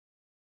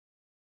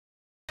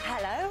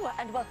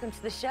and welcome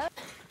to the show.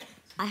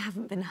 I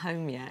haven't been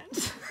home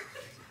yet.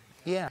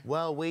 Yeah,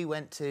 well, we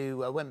went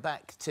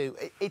back to...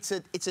 It's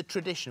a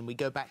tradition. We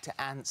go back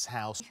to Ant's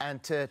house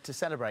and to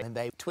celebrate, and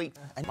they tweet,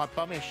 and my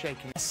bum is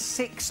shaking.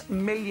 6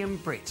 million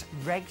Brits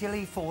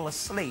regularly fall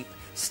asleep,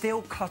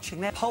 still clutching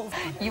their pole.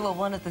 You are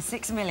one of the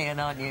 6 million,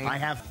 aren't you? I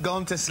have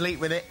gone to sleep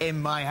with it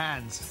in my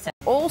hands.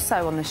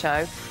 Also on the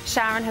show,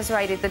 Sharon has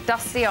raided the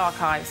dusty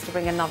archives to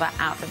bring another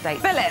out-of-date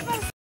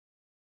Philip.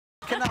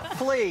 Can I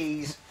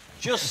please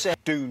just say,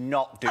 do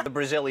not do the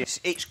Brazilian.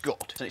 It's good.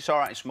 It's all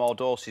right in small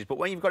doses, but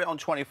when you've got it on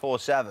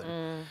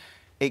 24/7,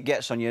 it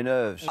gets on your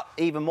nerves.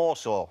 Even more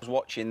so, I was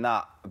watching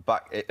that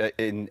back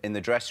in the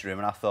dressing room,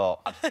 and I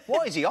thought,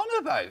 what is he on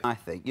about? I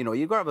think, you know,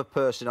 you've got to have a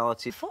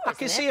personality. I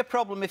can see a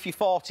problem if you're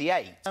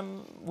 48.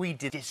 We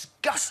did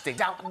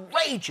disgusting,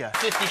 outrageous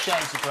 50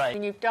 Shades of Grey.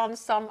 And you've done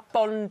some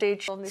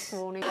bondage on this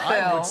morning,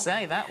 I would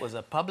say that was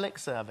a public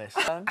service.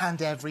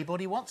 And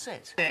everybody wants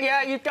it.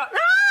 Yeah, you've done...